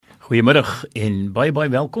Goeiemiddag en baie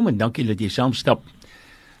welkom en dankie dat jy saam stap.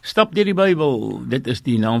 Stap deur die Bybel, dit is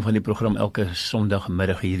die naam van die program elke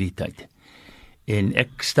Sondagmiddag hierdie tyd. En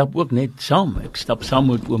ek stap ook net saam, ek stap saam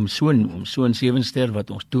met oom Soon Zevenster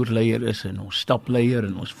wat ons toerleier is en ons stapleier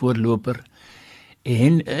en ons voorloper.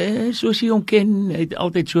 En soos jy hom ken, hy het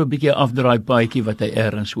altyd so 'n bietjie afdraai paadjie wat hy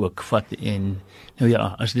ergens ook vat en nou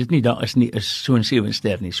ja, as dit nie daar is nie, is Soon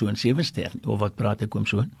Zevenster nie, of wat praat ek oom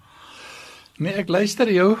Soon? Nee, ek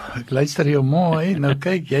luister jou mooi. Nou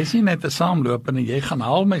kyk, jy's nie net 'n saamloper en jy gaan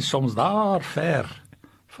haal my soms daar ver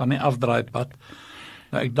van die afdraaipad.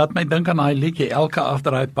 Nou ek laat my dink aan daai liedjie, elke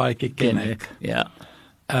afdraaipaadjie ken ek. Ja.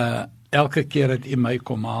 Elke keer het U my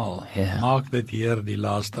kom haal. Ja. Maak dit Heer die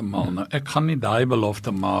laaste maal. Nou ek gaan nie daai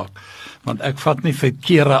belofte maak want ek vat nie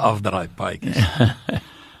verkeerde afdraaipaadjies.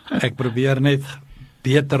 Ek probeer net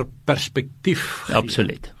beter perspektief gee.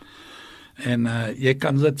 Absoluut. En jy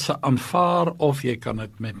kan dit aanvaar of jy kan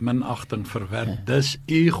dit met minagting verwerp. Dis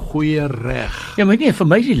U goeie reg. Ja, maar nee, vir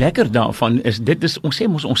my is die lekker daarvan ons sê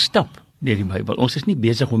ons stap deur die Bybel. Ons is nie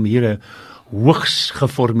besig om hier 'n hoogs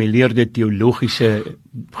geformuleerde teologiese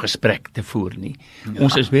gesprek te voer nie. Ja.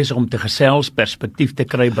 Ons is besig om te gesels, perspektief te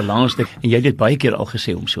kry, balans te, en jy het dit baie keer al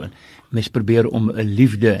gesê om so. Mens probeer om 'n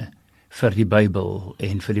liefde vir die Bybel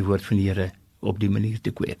en vir die woord van die Here op die manier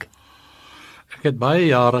te kweek. Ek het baie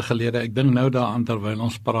jare gelede, ek dink nou daaraan terwyl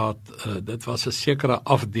ons praat, dit was 'n sekere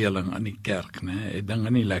afdeling in die kerk, né? Het dinge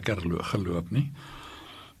nie lekker geloop nie.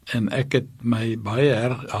 En ek het my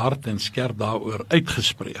baie hard en skerp daaroor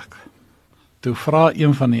uitgespreek. Toe vra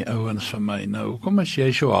een van die ouens vir my, nou, hoekom is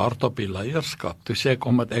jy so hard op die leierskap? Toe sê ek,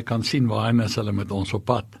 omdat ek kan sien waarin is hulle met ons op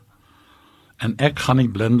pad. En ek gaan nie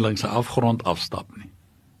blindelings 'n afgrond afstap nie.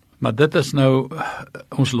 Maar dit is nou,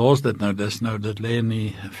 ons los dit nou, dit lê in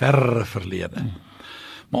die verre verlede.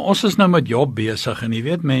 Maar ons is nou met Job besig, en jy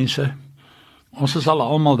weet mense, ons is al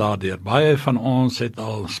almal daardeur. Baie van ons het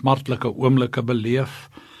al smartlike oomblikke beleef,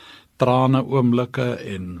 trane oomblikke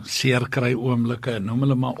en seerkry oomblikke, en noem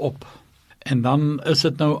hulle maar op. En dan is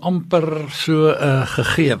dit nou amper so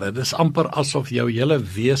gegewe, dit is amper asof jou hele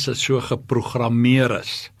wese so geprogrammeer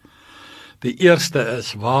is. Die eerste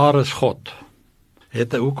is, waar is God?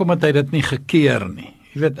 Hoekom het hy dit nie gekeer nie?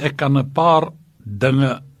 Jy weet, ek kan 'n paar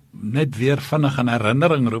dinge net weer vinnig in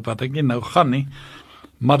herinnering roep, wat ek nie nou gaan nie,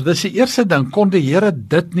 maar dis die eerste ding, kon die Here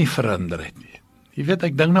dit nie verhinder het nie. Jy weet,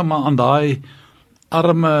 ek dink nou maar aan daai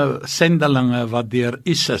arme sendelinge wat deur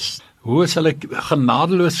ISIS, hoe is hulle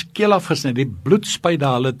genadeloos keel afgesny, die bloedspuit,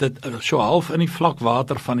 hulle het dit so half in die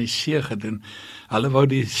vlakwater van die see gedoen, hulle wou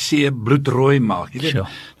die see bloedrooi maak, jy weet, Sure.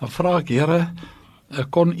 Dan vra ek, Here,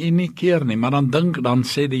 kon U nie keer nie, maar dan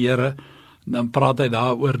sê die Here, dan praat hy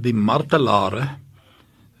daar oor die martelare,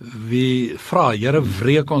 wie vra, Here,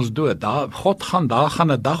 wreek ons dood, daar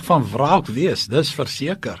gaan 'n dag van wraak wees, dis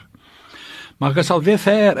verseker. Maar ek is al weer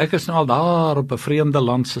ver, ek is nou al daar op 'n vreemde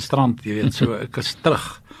land se strand, jy weet, so ek is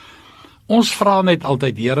terug. Ons vra net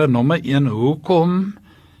altyd, Here, nommer 1, hoekom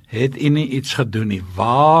het U nie iets gedoen nie?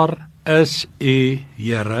 Waar is U,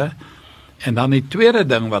 Here? En dan die tweede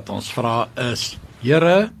ding wat ons vra is,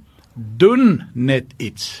 Here, doen net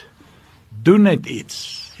iets. Doen net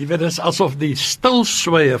iets. Jy weet, dit is asof die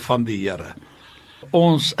stilswye van die Here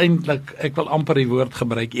ons eintlik, ek wil amper die woord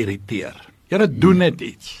gebruik, irriteer. Here, doen net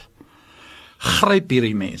iets. Gryp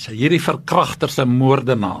hierdie mense, hierdie verkragters en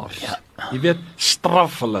moordenaars. Ja. Jy weet,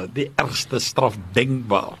 straf hulle, die ergste straf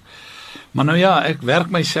denkbaar. Maar nou ja, ek werk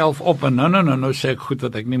myself op en nou sê ek goed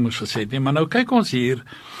wat ek nie moes gesê het nie, maar nou kyk ons hier,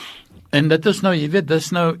 en dit is nou, jy weet, dit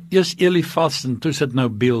is nou eers Elifas en toe sit nou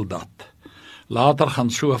Bildad. Later gaan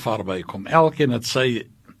Sofar bykom, elkeen het sy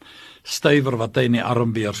stywer wat hy in die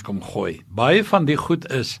armbeers kom gooi. Baie van die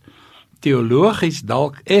goed is teologies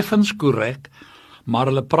dalk effens korrek, maar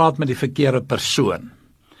hulle praat met die verkeerde persoon.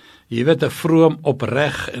 Jy weet, 'n vroom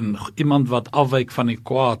opreg en iemand wat afwyk van die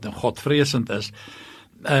kwaad en godvreesend is,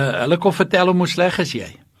 hulle kon vertel hoe sleg is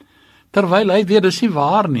jy. Terwyl hy weet, dis nie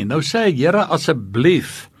waar nie. Nou sê hy, Here,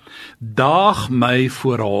 asseblief, daag my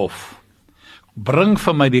voor hof. Bring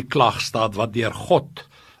vir my die klagstaat wat deur God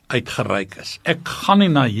uitgereik is. Ek gaan nie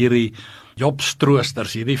na hierdie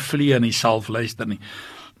Jobstroosters, hierdie vlee in die salf luister nie.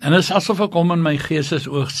 En dit is asof ek hom in my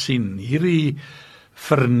geestesoog sien, hierdie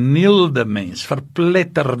vernielde mens,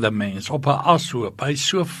 verpletterde mens, op 'n ashoop, hy is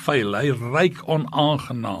so vuil, hy ruik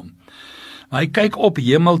onaangenaam. Maar hy kyk op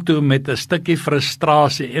hemel toe met 'n stukkie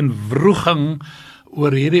frustrasie en wroging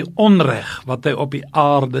oor hierdie onreg wat hy op die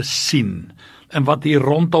aarde sien, en wat hier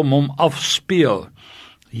rondom hom afspeel.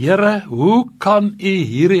 Here, hoe kan U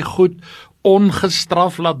hierdie goed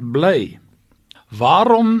ongestraf laat bly?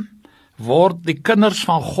 Waarom word die kinders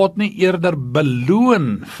van God nie eerder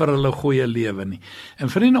beloon vir hulle goeie lewe nie. En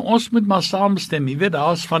vriende, ons moet maar saamstem, jy weet,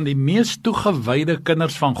 daar is van die mees toegewyde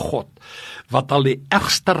kinders van God, wat al die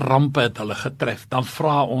ergste rampe het hulle getref, dan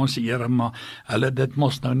vra ons, Here, maar hulle dit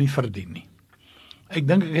mos nou nie verdien nie. Ek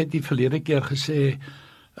dink ek het die verlede keer gesê,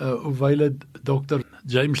 hoewel Dr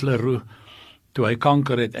James Leroux, toe hy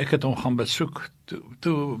kanker het, ek het hom gaan besoek,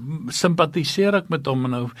 toe sympatiseer ek met hom,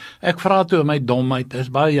 nou, ek vra toe my domheid, is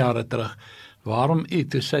baie jare terug, waarom u?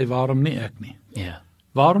 Toe sê, waarom nie ek nie? Ja.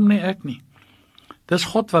 Waarom nie ek nie? Dis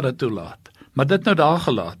God wat dit toelaat, maar dit nou daar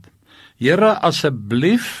gelaat. Here,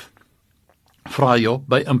 asseblief, vra Job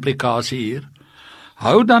by implikasie hier,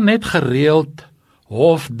 hou dan net gereeld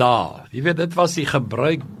hofdae. Jy weet, dit was die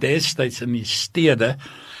gebruik destyds in die stede,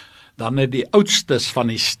 dan het die oudstes van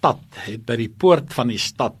die stad, het by die poort van die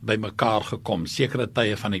stad by mekaar gekom, sekere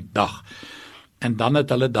tye van die dag, en dan het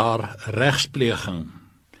hulle daar regspleging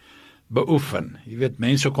beoefen. Jy weet,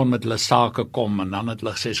 mense kon met hulle sake kom, en dan het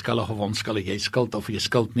hulle gesê, skuldig of onskuldig, jy skuld of jy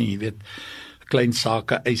skuld nie, jy weet, klein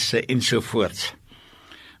sake, eise, ensovoorts.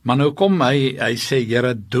 Maar nou kom hy sê,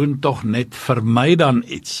 Here, doen tog net vir my dan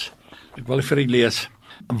iets. Ek wil vir u lees.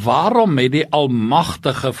 Waarom het die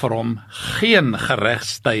Almagtige vir hom geen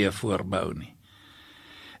geregstye voorbehou nie?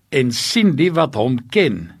 En sien die wat hom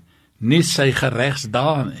ken, nie sy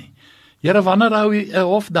geregsdae nie. Here, wanneer hou u 'n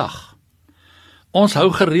hofdag? Ons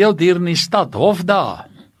hou gereeld hier in die stad, hofdae.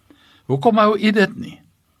 Hoekom hou u dit nie?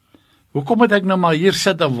 Hoekom moet ek nou maar hier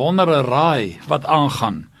sit en wonder 'n raai wat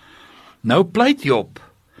aangaan? Nou pleit Job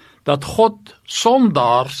dat God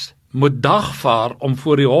sondaars moet dagvaar om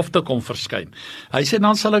voor die hof te kom verskyn. Hy sê,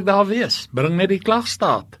 dan sal ek daar wees, bring net die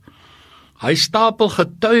klagstaat. Hy stapel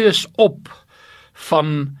getuies op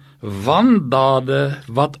van wandade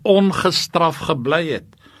wat ongestraf gebly het.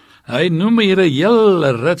 Hy noem hier 'n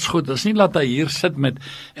hele rits goed, dit is nie dat hy hier sit met,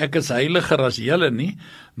 ek is heiliger as julle nie,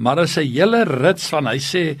 maar is 'n hele rits van, hy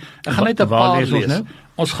sê, ek gaan net 'n paar lees.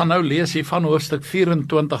 Ons gaan nou lees hier van hoofstuk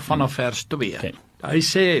 24 vanaf vers 2. Okay. Hy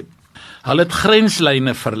sê, hulle het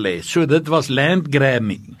grenslyne verlê, so dit was land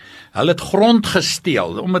grabbing. Hulle het grond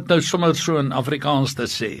gesteel, om dit nou sommer so in Afrikaans te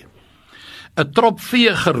sê. 'n Trop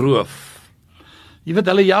vee geroof. Jy weet,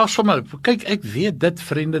 hulle jaag sommer, kyk, ek weet dit,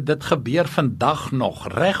 vriende, dit gebeur vandag nog,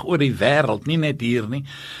 reg oor die wêreld, nie net hier nie.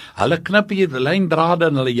 Hulle knip hier lyndrade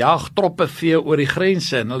en hulle jaag troppe vee oor die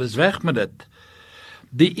grense en hulle is weg met dit.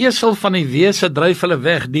 Die esel van die wese dryf hulle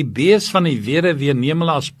weg, die bees van die weduwee neem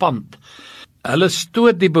hulle as pand. Hulle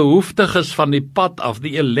stoot die behoeftiges van die pad af,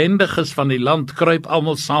 die ellendiges van die land kruip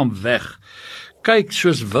almal saam weg. Kyk,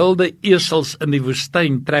 soos wilde esels in die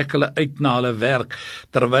woestyn trek hulle uit na hulle werk,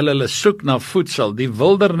 terwyl hulle soek na voedsel. Die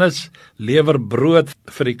wildernis lewer brood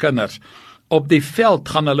vir die kinders. Op die veld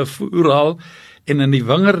gaan hulle voer haal, en in die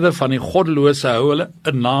wingerde van die goddelose hou hulle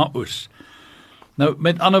 'n naoes. Nou,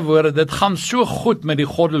 met ander woorde, dit gaan so goed met die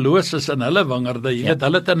goddeloses in hulle wingerde, jy weet,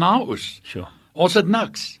 hulle het 'n naoes. Sure. Ons het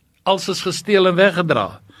niks. Alles is gesteel en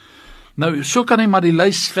weggedra. Nou, so kan jy maar die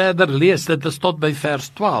lys verder lees, dit is tot by vers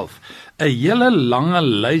 12. 'n Hele lange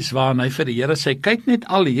lys waarin hy vir die Here sê, kyk net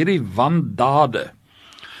al hierdie wandade.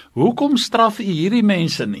 Hoekom straf u hierdie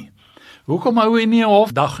mense nie? Hoekom hou hy nie 'n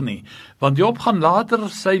hofdag nie? Want Job gaan later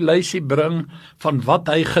sy lysie bring van wat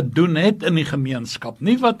hy gedoen het in die gemeenskap,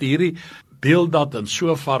 nie wat hierdie Bildad en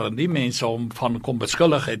Sofar en die mense hom van kom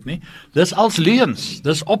beskuldig het nie. Dis als leuns,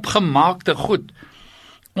 dis opgemaakte goed.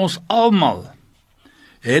 Ons almal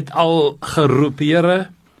het al geroep, Here,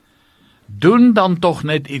 doen dan tog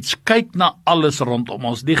net iets, kyk na alles rondom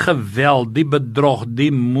ons, die geweld, die bedrog,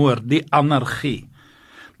 die moord, die anargie,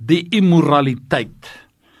 die immoraliteit.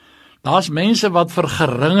 Daar's mense wat vir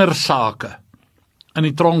geringer sake in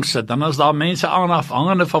die tronk sit, dan as daar mense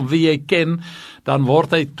afhangende van wie jy ken, dan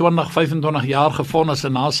word hy 20, 25 jaar gevonnis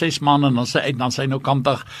en na 6 maande dan sy nou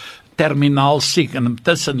kantig terminaal siek en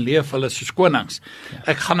intussen leef hulle soos konings.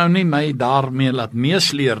 Ek gaan nou nie my daarmee laat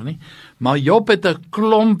meesleer nie, maar Job het 'n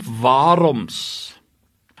klomp waaroms.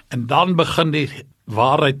 En dan begin die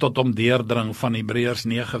waarheid tot hom deurdring van Hebreërs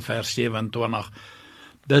 9 vers 27.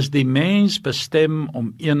 Dis die mens bestem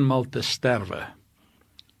om eenmal te sterwe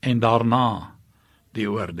en daarna die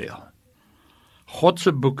oordeel. God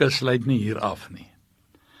se boeke sluit nie hier af nie.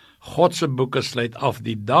 God se boeke sluit af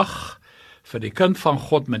die dag vir die kind van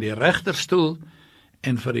God met die regterstoel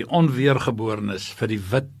en vir die onweergeborenes vir die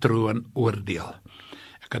wit troon oordeel.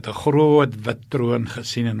 Ek het 'n groot wit troon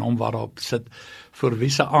gesien en hom waarop sit, voor wie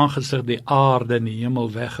se aangesig die aarde en die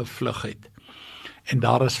hemel weggevlug het. En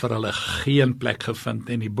daar is vir hulle geen plek gevind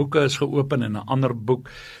en die boeke is geopen en 'n ander boek,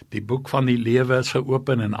 die boek van die lewe is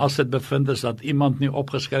geopen en as dit bevind is dat iemand nie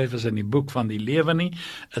opgeskryf is in die boek van die lewe nie,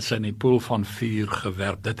 is hy in die poel van vuur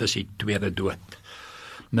gewerp. Dit is die tweede dood.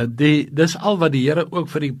 Nou dis al wat die Here ook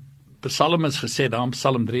vir die psalmis gesê, daar in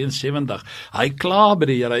Psalm 73, hy kla by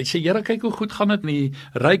die Here, hy sê, Here, kyk hoe goed gaan dit met die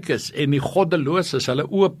rykes en die goddeloses, hulle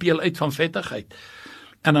oë peel uit van vettigheid.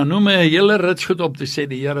 En dan noem hy 'n hele rits goed op te sê,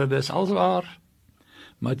 die Here, dis alswaar,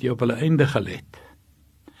 maar het jy op hulle einde gelet.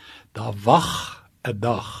 Daar wag 'n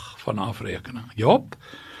dag van afrekening. Job,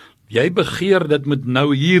 jy begeer dit moet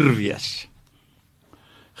nou hier wees.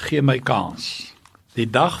 Gee my kans. Die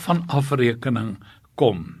dag van afrekening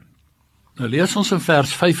kom. Nou lees ons in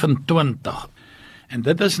vers 25. En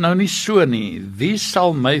dit is nou nie so nie. Wie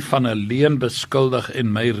sal my van 'n leuen beskuldig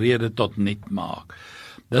en my rede tot niet maak?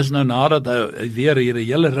 Dis nou nadat hy weer hier 'n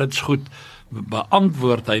hele rits goed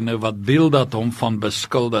beantwoord hy nou wat Bildad hom van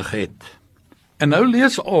beskuldig het. En nou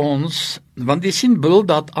lees ons, want jy sien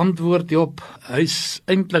Bildad antwoord Job, hy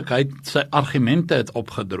het sy argumente het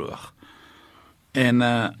opgedroog. En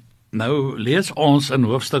nou lees ons in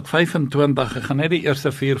hoofstuk 25, ek gaan net die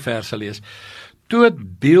eerste 4 verse lees. Toe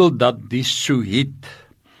het Bildad die Suhit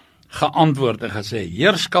geantwoord en gesê,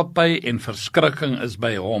 heerskappy en verskrikking is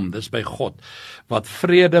by hom, dis by God, wat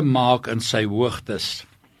vrede maak in sy hoogtes.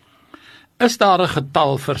 Is daar 'n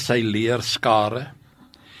getal vir sy leerskare?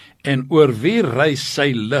 En oor wie reis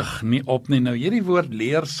sy lig nie op nie? Nou hierdie woord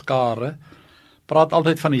leerskare praat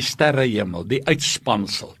altyd van die sterrehemel, die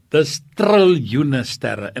uitspansel. Dis triljoene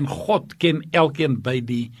sterre en God ken elkeen by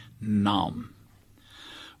die naam.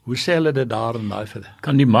 Hoe sê hulle dit daar in daai verder?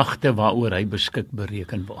 Kan die magte waaroor hy beskik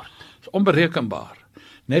bereken word? Dit is onberekenbaar.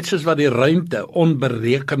 Net soos wat die ruimte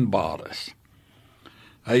onberekenbaar is.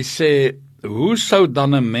 Hy sê, hoe sou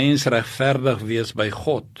dan 'n mens regverdig wees by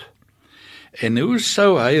God? En hoe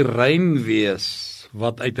sou hy rein wees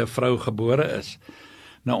wat uit 'n vrou gebore is?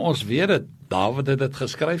 Nou ons weet dit, Dawid het dit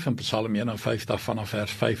geskryf in Psalm 51 vanaf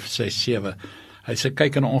vers 5, 6, 7. Hy sê,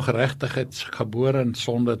 kyk in ongeregtigheid gebore en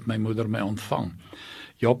sonde het my moeder my ontvang.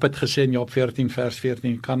 Job het gesê in Job 14 vers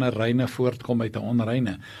 14, kan 'n reine voortkom uit 'n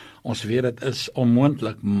onreine. Ons weet dit is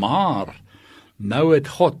onmoontlik, maar nou het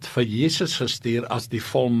God vir Jesus gestuur as die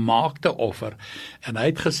volmaakte offer, en hy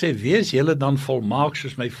het gesê, wees julle dan volmaak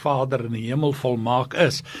soos my Vader in die hemel volmaak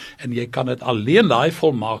is, en jy kan dit alleen daai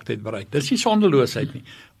volmaaktheid bereik. Dis nie sondeloosheid nie,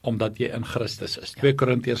 omdat jy in Christus is. 2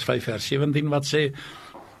 Korintiërs 5 vers 17 wat sê,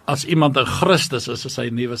 as iemand in Christus is hy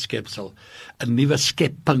 'n nuwe skepsel, 'n nuwe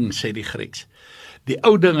skepping, sê die Grieks. Die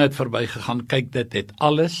ou ding het verbygegaan, kyk dit het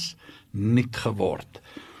alles nuut geword.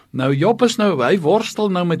 Nou Job is nou, hy worstel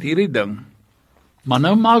nou met hierdie ding, maar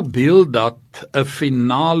nou maak Bildad 'n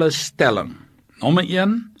finale stelling. Nommer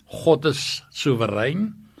 1, God is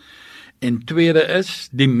soewerein, en tweede is,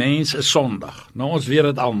 die mens is sondig. Nou ons weet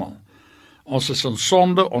dit almal. Ons is in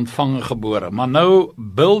sonde ontvang en gebore, maar nou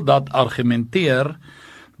Bildad argumenteer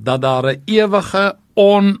dat daar 'n ewige,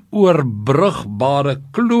 onoorbrugbare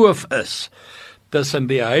kloof is tussen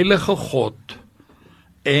die heilige God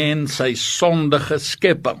en sy sondige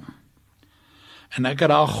skepping. En ek het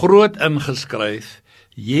daar groot ingeskryf,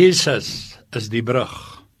 Jesus is die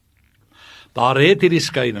brug. Daar het hierdie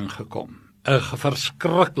skeiding gekom, 'n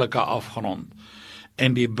verskriklike afgrond.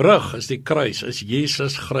 En die brug is die kruis, is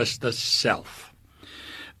Jesus Christus self.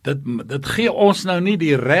 Dit gee ons nou nie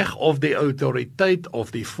die reg of die autoriteit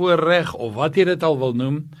of die voorreg of wat jy dit al wil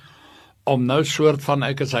noem, om nou soort van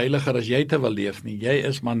ek is heiliger as jy te wil leef nie. Jy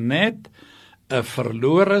is maar net 'n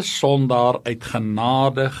verlore sondaar uit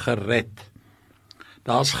genade gered.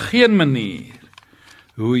 Daar's geen manier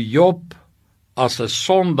hoe Job as 'n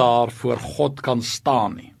sondaar voor God kan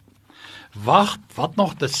staan nie. Wat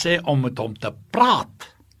nog te sê om met hom te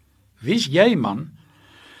praat? Wie's jy, man?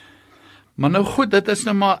 Maar nou goed, dit is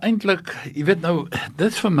nou maar eintlik, jy weet nou,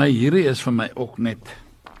 dit vir my, hierdie is vir my ook net,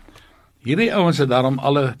 hierdie ouens het daarom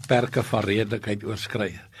alle perke van redelikheid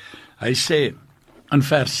oorskry. Hy sê in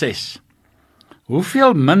vers 6,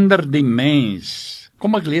 hoeveel minder die mens,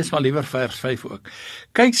 kom ek lees maar liewer vers 5 ook,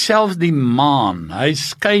 kyk selfs die maan, hy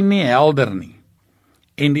skyn nie helder nie,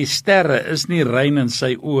 en die sterre is nie rein in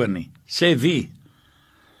sy oë nie. Sê wie?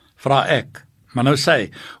 Vra ek. Maar nou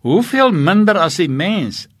sê, hoeveel minder as die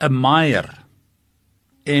mens, 'n maaier,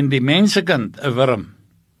 en die mensekind, 'n wurm.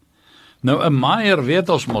 Nou 'n maaier weet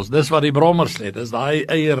ons mos, dis wat die brommers sê, dis daai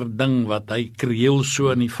eier ding wat hy kreel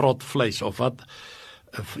so in die vrot vleis, of wat,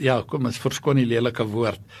 ja, kom, is verskoon die lelike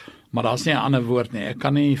woord, maar daar's nie 'n ander woord nie, ek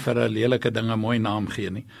kan nie vir 'n lelike ding 'n mooi naam gee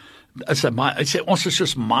nie. Hy sê, ons is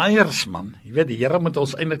soos maaiers, man, jy weet, die Here moet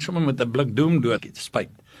ons eintlik sommer met 'n blik doem dood, spyt.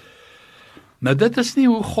 Nou dit is nie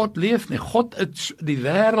hoe God leef nie. God het die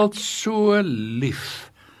wêreld so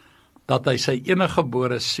lief, dat hy sy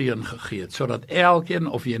eniggebore seun gegee het, sodat elkeen,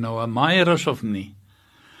 of jy nou 'n maar is of nie,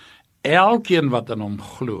 elkeen wat in hom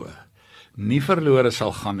glo, nie verlore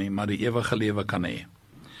sal gaan nie, maar die ewige lewe kan hê.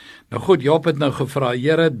 Nou goed, Job het nou gevra,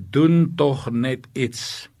 Here, doen tog net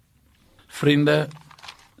iets. Vriende,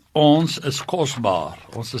 ons is kosbaar,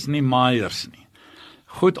 ons is nie maaiers nie.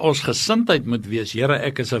 Goed, ons gesindheid moet wees, Here,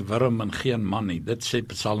 ek is 'n wurm en geen man nie, dit sê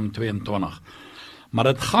Psalm 22. Maar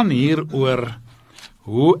dit gaan hier oor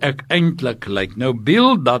hoe ek eintlik lyk. Nou,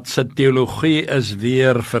 Bildad se teologie is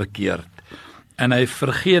weer verkeerd. En hy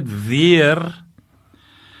vergeet weer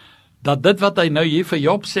dat dit wat hy nou hier vir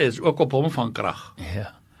Job sê, is ook op hom van krag.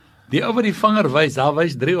 Ja. Die ou wat die vinger wys, daar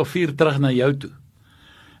wys 3 of 4 terug na jou toe.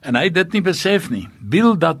 En hy het dit nie besef nie.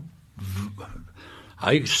 Bildad,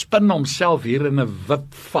 hy spin homself hier in 'n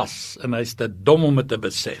wip vas, en hy's te dom om dit te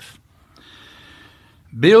besef.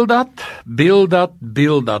 Bildad,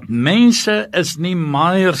 mense is nie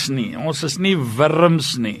maaiers nie, ons is nie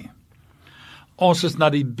wurms nie. Ons is na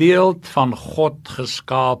die beeld van God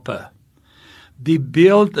geskape. Die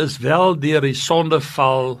beeld is wel deur die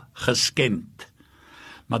sondeval geskend.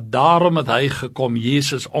 Maar daarom het hy gekom,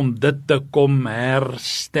 Jesus, om dit te kom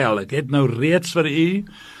herstel. Ek het nou reeds vir u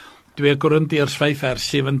 2 Korintiërs 5 vers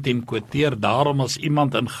 17 quoteer, daarom as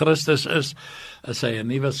iemand in Christus is hy 'n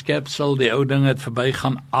nuwe skepsel, die ou dinge het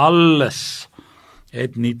verbygaan, alles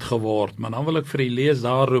het nuut geword. Maar dan wil ek vir u lees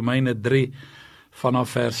daar Romeine 3 vanaf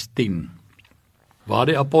vers 10, waar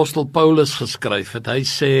die apostel Paulus geskryf het. Hy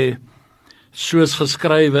sê, soos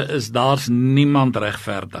geskrywe is, daar's niemand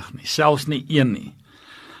regverdig nie, selfs nie een nie.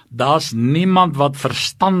 Daar's niemand wat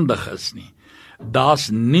verstandig is nie. Daar's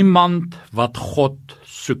niemand wat God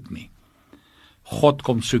soek nie. God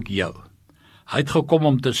kom soek jou. Hy het gekom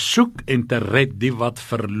om te soek en te red die wat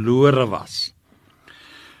verlore was.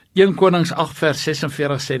 1 Konings 8 vers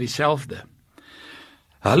 46 sê dieselfde.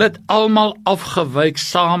 Hulle het almal afgewyk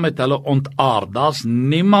saam met hulle ontaard. Daar's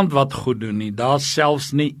niemand wat goed doen nie. Daar's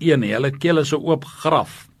selfs nie een nie. Hulle keel is 'n oop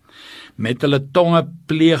graf. Met hulle tonge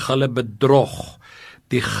pleeg hulle bedrog.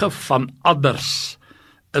 Die gif van adders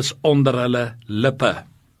is onder hulle lippe.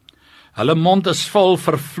 Hulle mond is vol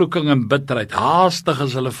vervloeking en bitterheid. Haastig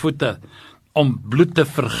is hulle voete om bloed te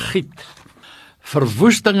vergiet.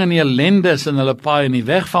 Verwoesting en ellende is in hulle paai, en die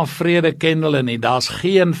weg van vrede ken hulle nie. Daar's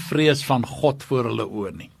geen vrees van God voor hulle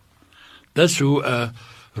oë nie. Dis hoe 'n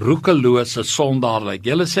roekelose sondaar lyk.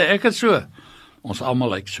 Julle sê ek is so. Ons almal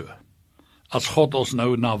lyk so. As God ons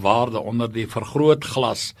nou na waarde onder die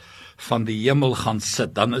vergrootglas van die hemel gaan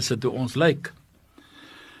sit, dan is dit hoe ons lyk.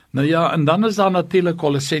 Nou ja, en dan is daar natuurlik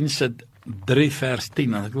Kolossense 3 vers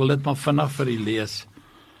 10, en ek wil dit maar vinnig vir u lees.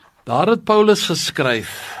 Daar het Paulus geskryf,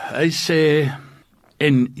 hy sê,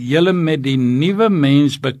 en julle met die nuwe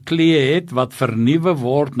mens beklee het, wat vernuwe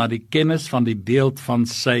word na die kennis van die beeld van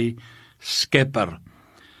sy skepper.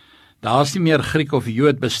 Daar is nie meer Griek of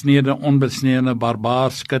Jood, besnede, onbesnede,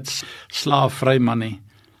 barbaar, skits, slaaf, vryman nie,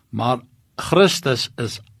 maar Christus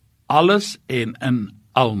is alles en in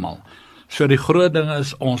almal. So die groot ding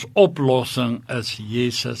is, ons oplossing is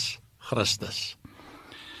Jesus Christus.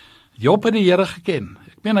 Job het die Here geken.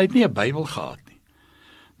 Ek meen, hy het nie 'n Bybel gehad nie.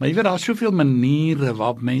 Maar jy weet, daar is soveel maniere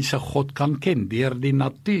waarop mense God kan ken, deur die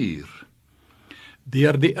natuur,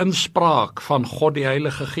 deur die inspraak van God die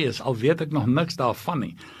Heilige Gees, al weet ek nog niks daarvan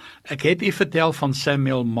nie. Ek het u vertel van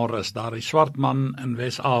Samuel Morris, daar die swart man in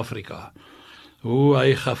Wes-Afrika, hoe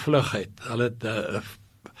hy gevlug het. Hulle het 'n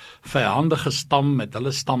vyandige stam met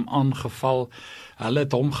hulle stam aangeval, hulle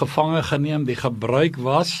het hom gevange geneem, die gebruik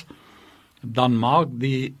was, dan maak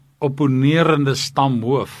die opponerende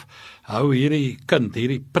stamhoof, hou hierdie kind,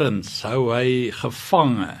 hierdie prins, hou hy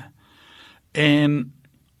gevange, en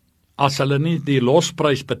as hulle nie die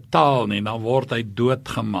losprys betaal nie, dan word hy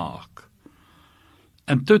doodgemaak.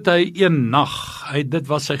 En toe het hy een nag, dit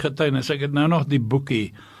was sy getuienis, ek het nou nog die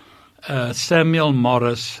boekie, Samuel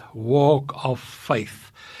Morris, Walk of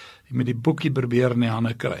Faith, jy moet die boekie probeer in die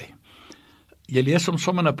hande kry. Jy lees hom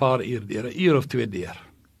sommer 'n paar uur deur, 'n uur of 2 deur.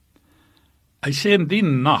 Hy sê in die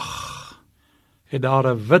nag het daar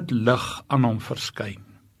 'n wit lig aan hom verskyn.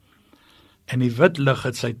 En die wit lig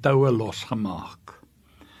het sy toue losgemaak.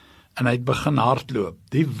 En hy het begin hardloop.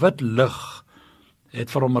 Die wit lig het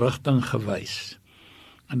vir hom rigting gewys.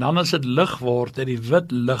 En dan as dit lig word, het die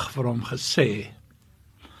wit lig vir hom gesê,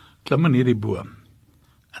 klim in hierdie boom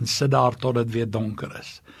en sit daar tot dit weer donker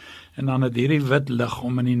is. En dan het hierdie wit lig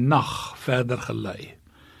hom in die nag verder gelei.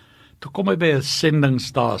 Toe kom hy by 'n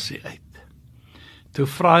sendingstasie uit. Toe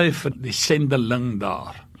vra hy vir die sendeling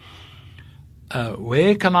daar,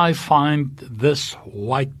 where can I find this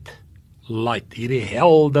white light, hierdie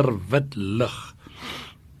helder wit lig.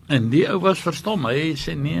 En die ou was verstom, hy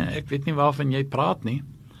sê, nee, ek weet nie waarvan jy praat nie.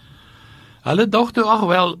 Hulle dog toe, ag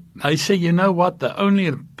wel, hy sê, you know what, the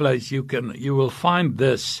only place you will find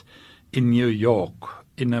this in New York,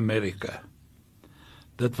 in Amerika.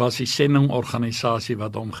 Dit was die sendingorganisasie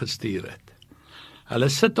wat hom gestuur het. Hulle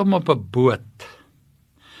sit hom op 'n boot,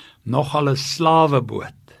 nogal 'n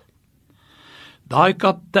slaweboot. Daai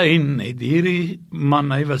kaptein het hierdie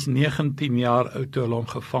man, hy was 19 jaar oud toe hulle hom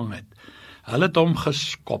gevang het. Hulle het hom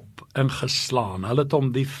geskop en geslaan. Hulle het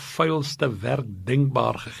hom die vuilste werk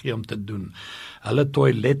denkbaar gegee om te doen. Hulle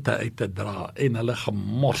toilette uit te dra en hulle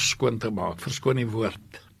gemors skoon te maak, verskoon die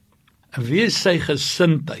woord. En wie is sy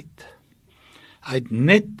gesindheid? Hy het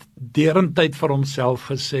net derentyd vir homself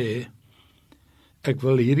gesê, ek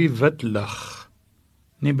wil hierdie wit lig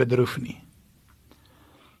nie bedroef nie.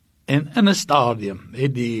 En in 'n stadium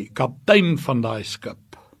het die kaptein van daai skip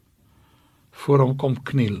voor hom kom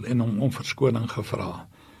kniel en hom om verskoning gevra.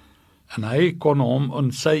 En hy kon hom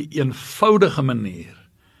op sy eenvoudige manier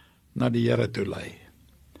na die Here toe lei.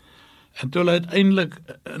 En toe hulle uiteindelik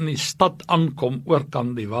in die stad aankom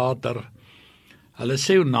oorkant die water, hulle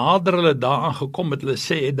sê hoe nader hulle daaraan gekom het, hulle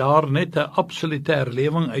sê het daar net 'n absolute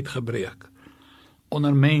herlewing uitgebreek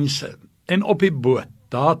onder mense en op die boot.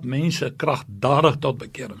 Daar het mense kragtadig tot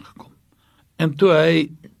bekering gekom. En toe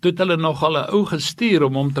het hulle nogal 'n ou gestuur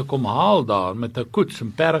om hom te kom haal daar met 'n koets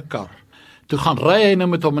en perdekar. Toe gaan ry hy nou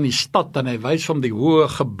met hom in die stad en hy wys hom die hoë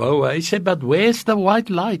geboue. Hy sê, but where's the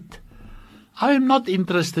white light? I am not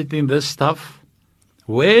interested in this stuff.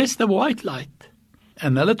 Where's the white light?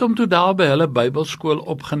 En hulle het hom toe daar by hulle Bybelskool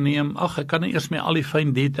opgeneem. Ag, ek kan nie eers meer al die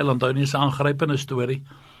fyn detail onthou nie, is 'n aangrypende storie.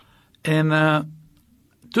 En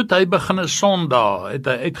toe het hy begin 'n Sondag, het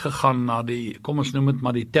hy uitgegaan na die, kom ons noem dit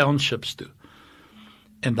maar die townships toe.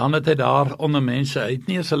 En dan het hy daar onder mense, hy het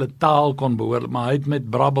nie eens hulle taal kon behoor, maar hy het met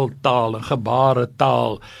brabbeltaal en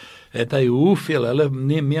gebaretaal, het hy hoeveel, hulle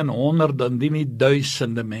nie meer 100 en nie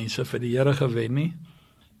duisende mense vir die Here gewen nie.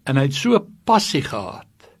 En hy het so passie gehad,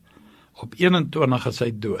 op 21 is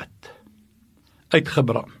hy dood,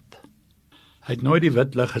 uitgebrand. Hy het nooit die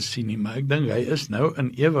wit lig gesien nie, maar ek dink hy is nou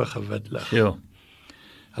in ewige wit lig. Ja.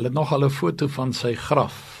 Hulle het nog al 'n foto van sy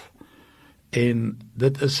graf, en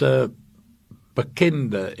dit is 'n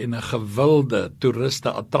bekende en 'n gewilde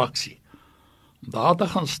toeriste attraksie. Om daar te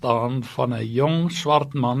gaan staan van 'n jong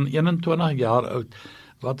swart man, 21 jaar oud,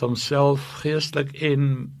 wat homself geestelik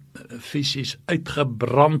en fisies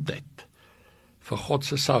uitgebrand het vir God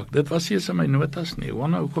se saak. Dit was eers in my notas nie.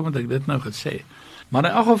 Hoekom het ek dit nou gesê? Maar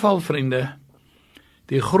in elk geval, vriende,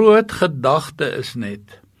 die groot gedagte is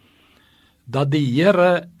net dat die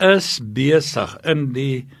Here is besig in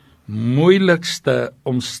die moeilikste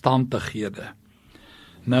omstandighede.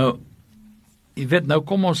 Nou, jy weet, nou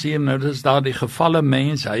kom ons hier, nou dis daar die gevalle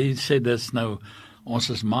mens, hy sê dis nou, ons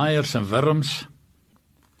is maaiers en wurms.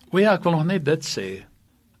 O ja, ek wil nog net dit sê.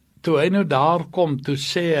 Toe hy nou daar kom, toe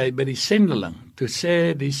sê hy by die sendeling, toe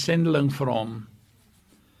sê die sendeling vir hom,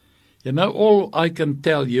 you know, all I can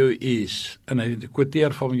tell you is, en hy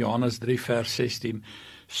quoteer van Johannes 3 vers 16,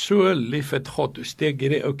 so lief het God, toe steek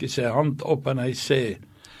hierdie ouetjie sy hand op en hy sê,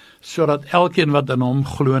 sodat elkeen wat in hom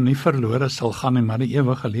glo nie verlore sal gaan nie, maar die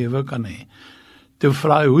ewige lewe kan hê. Toe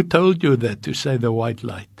vra hy, who told you that? To say the white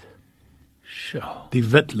light. Sjoe. Die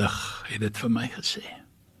wit lig het dit vir my gesê.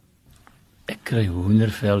 Ek kry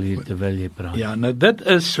hoendervel hier terwyl jy praat. Ja, nou dit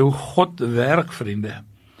is hoe God werk, vriende.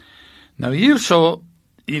 Nou hierso,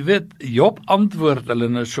 jy weet, Job antwoord hulle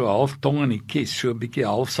nou so half tong in die kies, so 'n bietjie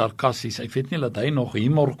half sarkasties. Ek weet nie dat hy nog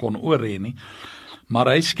humor kon oor hê nie, maar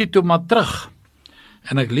hy skiet toe maar terug.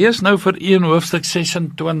 En ek lees nou vir u in hoofstuk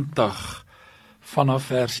 26 vanaf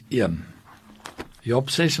vers 1. Job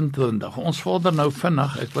 26. Ons vorder nou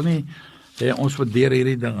vinnig. Ek wil nie hê ons moet deur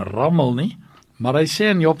hierdie ding rammel nie, maar hy sê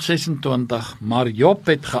in Job 26, maar Job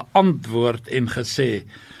het geantwoord en gesê,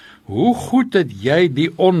 hoe goed het jy die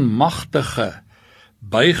onmagtige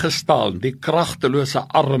bygestaan, die kragtelose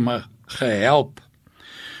arme gehelp.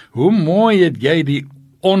 Hoe mooi het jy die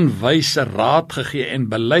onwyse raad gegee en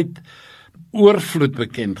beleid oorvloed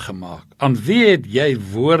bekend gemaak. Aan wie het jy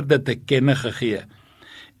woorde te kenne gegee?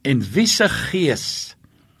 En wie se gees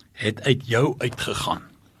het uit jou uitgegaan?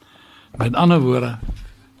 Met ander woorde,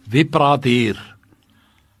 wie praat hier?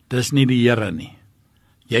 Dis nie die Here nie.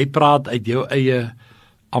 Jy praat uit jou eie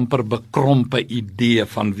amper bekrompe idee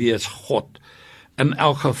van wie is God. In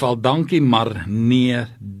elk geval, dankie, maar nee,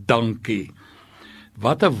 dankie.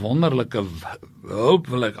 Wat 'n wonderlike hulp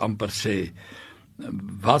wil ek amper sê.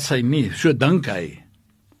 Was hy nie, so dink hy.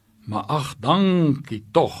 Maar ag, dankie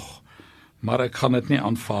tog. Maar ek gaan dit nie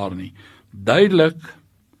aanvaar nie. Duidelik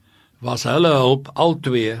was hulle hulp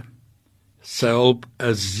albei se hulp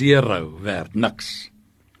 'n 0 werd, niks.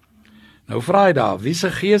 Nou vra hy daar, wie se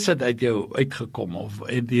gees het uit jou uitgekom, of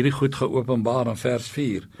het hierdie goed geopenbaar in vers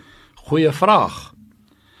 4? Goeie vraag.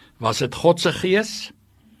 Was dit God se gees,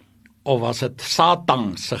 of was dit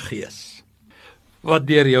Satan se gees wat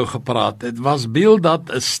deur jou gepraat het? Was Bildad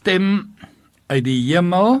 'n stem uit die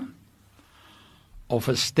hemel, of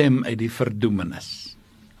 'n stem uit die verdoemenis,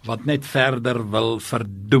 wat net verder wil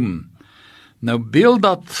verdoem? Nou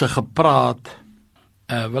Bildad se gepraat,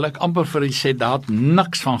 wil ek amper vir u sê, daar het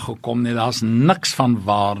niks van gekom nie, daar's niks van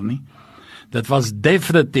waar nie. Dit was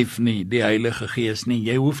definitief nie die Heilige Gees nie.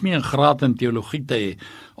 Jy hoef nie 'n graad in teologie te hê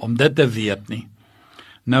om dit te weet nie.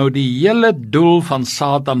 Nou die hele doel van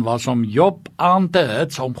Satan was om Job aan te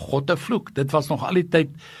hits om God te vloek. Dit was nog al die tyd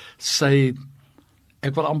sy,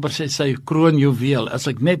 ek wil amper sê sy kroonjuweel, as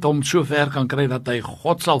ek net hom so ver kan kry dat hy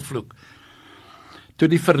God sal vloek. Toe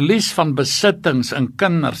die verlies van besittings en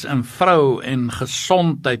kinders en vrou en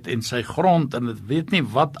gesondheid en sy grond en dit weet nie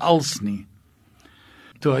wat als nie.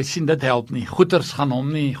 Toe hy sien dit help nie, goeders gaan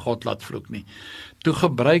hom nie God laat vloek nie. Toe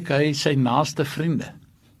gebruik hy sy naaste vriende.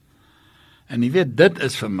 En jy weet, dit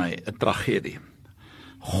is vir my 'n tragedie.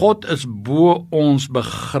 God is bo ons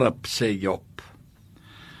begrip, sê Job.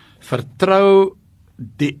 Vertrou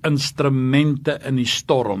die instrumente in die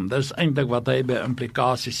storm. Dis eintlik wat hy by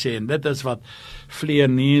implikasie sê, en dit is wat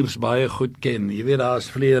vlieëniers baie goed ken. Jy weet, daar is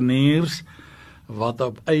vlieëniers wat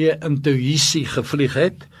op eie intuïsie gevlieg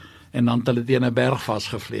het, en dan het hulle teen 'n berg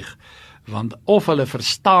vasgevlieg. Want of hulle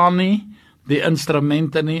verstaan nie die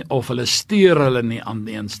instrumente nie, of hulle stuur hulle nie aan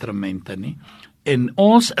die instrumente nie. En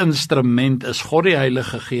ons instrument is God die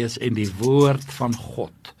Heilige Gees, en die woord van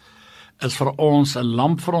God is vir ons 'n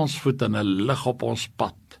lamp vir ons voet en 'n lig op ons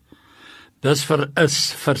pad. Dis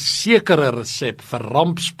is versekerde resep vir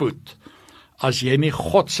rampspoed, as jy nie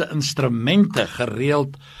God se instrumente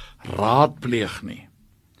gereeld raadpleeg nie.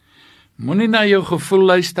 Moenie na jou gevoel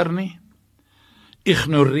luister nie.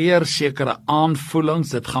 Ignoreer sekere aanvoelings,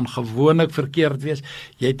 dit gaan gewoonlik verkeerd wees.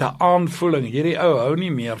 Jy het 'n aanvoeling, hierdie ou hou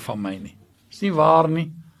nie meer van my nie. Is nie waar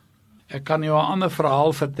nie. Ek kan jou 'n ander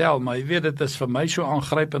verhaal vertel, maar jy weet, dit is vir my so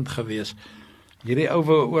aangrypend gewees. Hierdie ou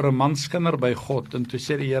wou oor 'n man skinder by God, en toe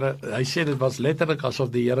sê die Here, hy sê dit was letterlik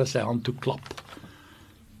asof die Here sy hand toe klap.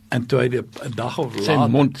 En toe hy 'n dag of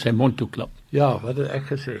later sy mond toe klap. Ja, wat het ek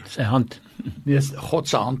gesê? Sy hand. Nee, God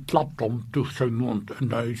se hand klap hom toe sy mond,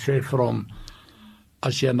 en hy sê vir hom,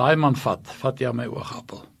 as jy 'n daai man vat jy aan my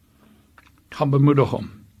oogappel. Gaan bemoedig hom.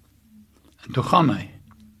 En toe gaan hy.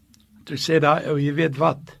 Toe sê daai ou, jy weet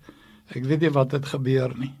wat? Ek weet nie wat het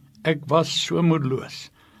gebeur nie. Ek was so moedeloos.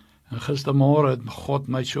 En gistermôre het God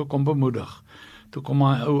my so kom bemoedig. Toe kom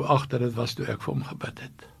my ou agter, dit was toe ek vir hom gebid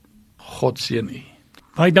het. God seën u.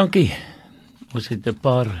 Baie dankie. Ons het 'n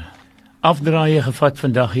paar afdraaie gevat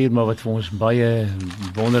vandag hier, maar wat vir ons baie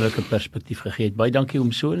wonderlike perspektief gegee het. Baie dankie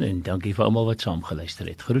oom Soon, en dankie vir almal wat saam geluister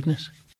het. Groetnis.